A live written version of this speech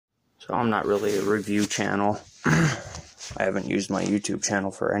I'm not really a review channel. I haven't used my YouTube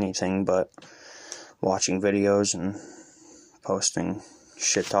channel for anything but watching videos and posting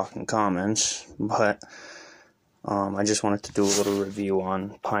shit-talking comments, but I just wanted to do a little review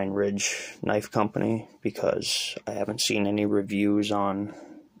on Pine Ridge Knife Company because I haven't seen any reviews on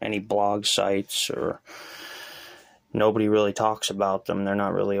any blog sites, or nobody really talks about them. They're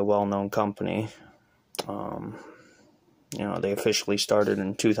not really a well-known company. You know, they officially started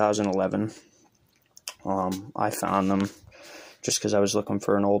in 2011. I found them just because I was looking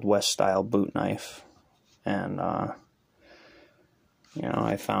for an Old West style boot knife, and you know,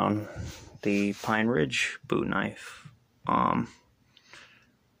 I found the Pine Ridge boot knife.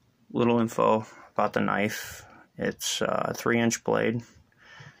 Little info about the knife. It's a 3-inch blade.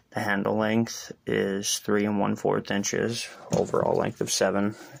 The handle length is 3 1/4 inches. Overall length of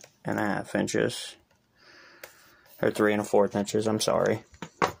 7.5 inches. Or 3 1/4 inches, I'm sorry.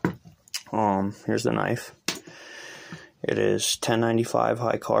 Here's the knife. It is 1095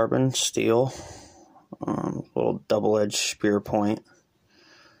 high carbon steel. Little double-edged spear point.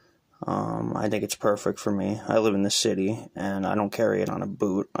 I think it's perfect for me. I live in the city, and I don't carry it on a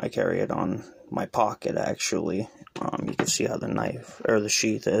boot. I carry it on my pocket, actually. You can see how the knife, or the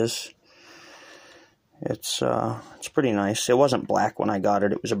sheath is. It's pretty nice. It wasn't black when I got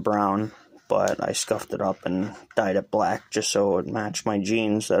it. It was a brown, but I scuffed it up and dyed it black just so it would match my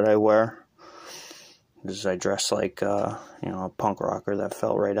jeans that I wear. Because I dress like, you know, a punk rocker that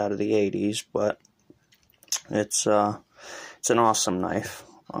fell right out of the 80s, but it's an awesome knife.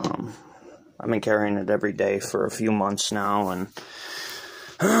 I've been carrying it every day for a few months now, and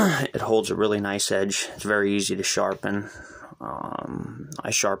it holds a really nice edge. It's very easy to sharpen.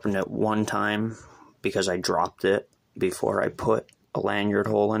 I sharpened it one time because I dropped it before I put a lanyard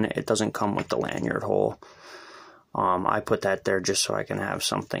hole in it. It doesn't come with the lanyard hole. I put that there just so I can have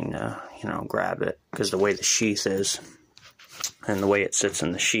something to, you know, grab it, because the way the sheath is and the way it sits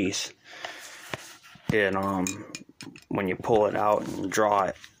in the sheath, it when you pull it out and draw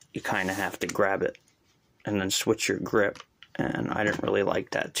it, you kind of have to grab it and then switch your grip, and I didn't really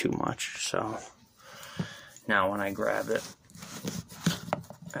like that too much. So now when I grab it,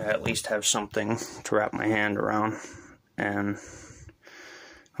 I at least have something to wrap my hand around. And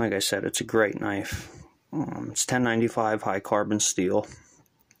like I said, it's a great knife. It's 1095 high carbon steel.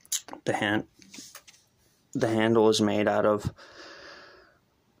 The handle is made out of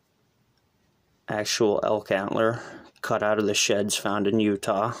actual elk antler cut out of the sheds found in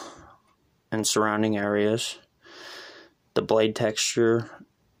Utah and surrounding areas. The blade texture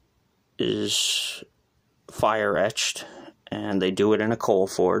is fire etched, and they do it in a coal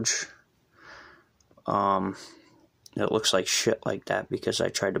forge. It looks like shit like that because I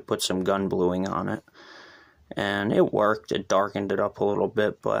tried to put some gun bluing on it, and it worked. It darkened it up a little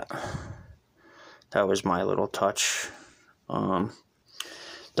bit, but that was my little touch.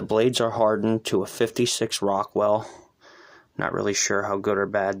 The blades are hardened to a 56 Rockwell. Not really sure how good or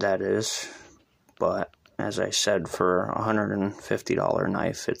bad that is, but as I said, for a $150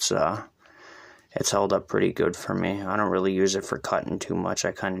 knife, it's held up pretty good for me. I don't really use it for cutting too much.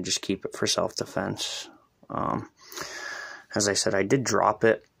 I kind of just keep it for self-defense. As I said, I did drop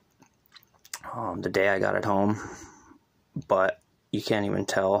it the day I got it home, but you can't even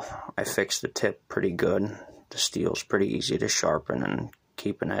tell. I fixed the tip pretty good. The steel's pretty easy to sharpen and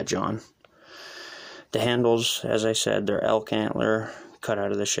keep an edge on. The handles, as I said, they're elk antler cut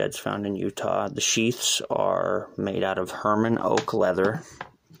out of the sheds found in Utah. The sheaths are made out of Herman oak leather.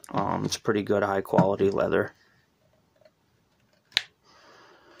 It's pretty good, high quality leather.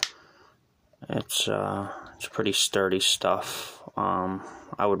 It's pretty sturdy stuff.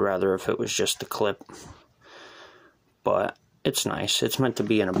 I would rather if it was just the clip, but it's nice. It's meant to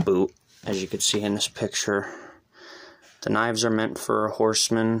be in a boot, as you can see in this picture. The knives are meant for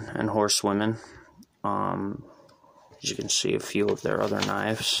horsemen and horsewomen. As you can see, a few of their other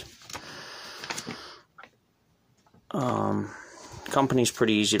knives. Company's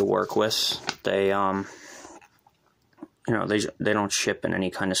pretty easy to work with. They, you know, they don't ship in any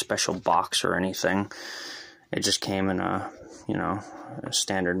kind of special box or anything. It just came in a, you know, a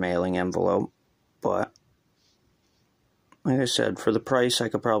standard mailing envelope. But like I said, for the price, I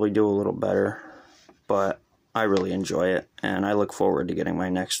could probably do a little better, but I really enjoy it, and I look forward to getting my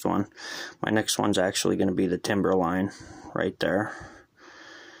next one. My next one's actually going to be the Timberline right there.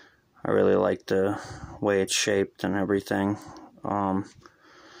 I really like the way it's shaped and everything. I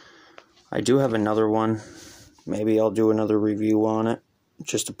do have another one. Maybe I'll do another review on it,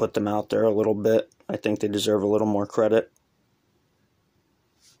 just to put them out there a little bit. I think they deserve a little more credit.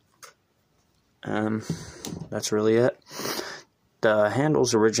 That's really it. The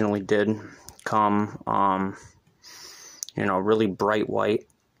handles originally did come, you know, really bright white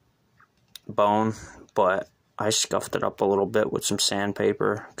bone, but I scuffed it up a little bit with some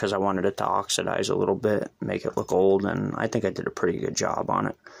sandpaper because I wanted it to oxidize a little bit, make it look old, and I think I did a pretty good job on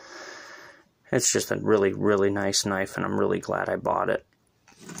it. It's just a really, really nice knife, and I'm really glad I bought it.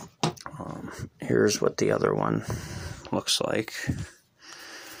 Here's what the other one looks like.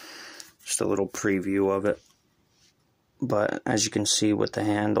 Just a little preview of it. But as you can see with the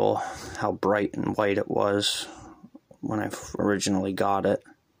handle, how bright and white it was when I originally got it.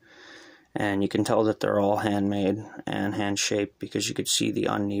 And you can tell that they're all handmade and hand-shaped because you could see the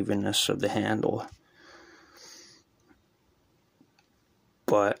unevenness of the handle.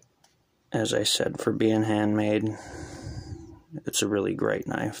 But as I said, for being handmade, it's a really great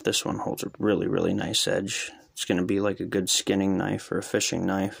knife. This one holds a really, really nice edge. It's going to be like a good skinning knife or a fishing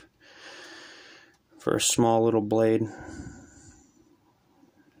knife. For a small little blade,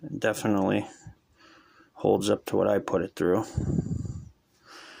 it definitely holds up to what I put it through.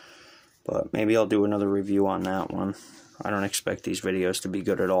 But maybe I'll do another review on that one. I don't expect these videos to be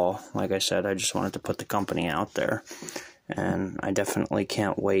good at all. Like I said, I just wanted to put the company out there. And I definitely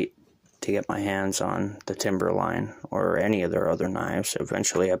can't wait to get my hands on the Timberline or any of their other knives.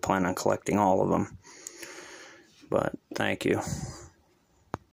 Eventually I plan on collecting all of them. But thank you.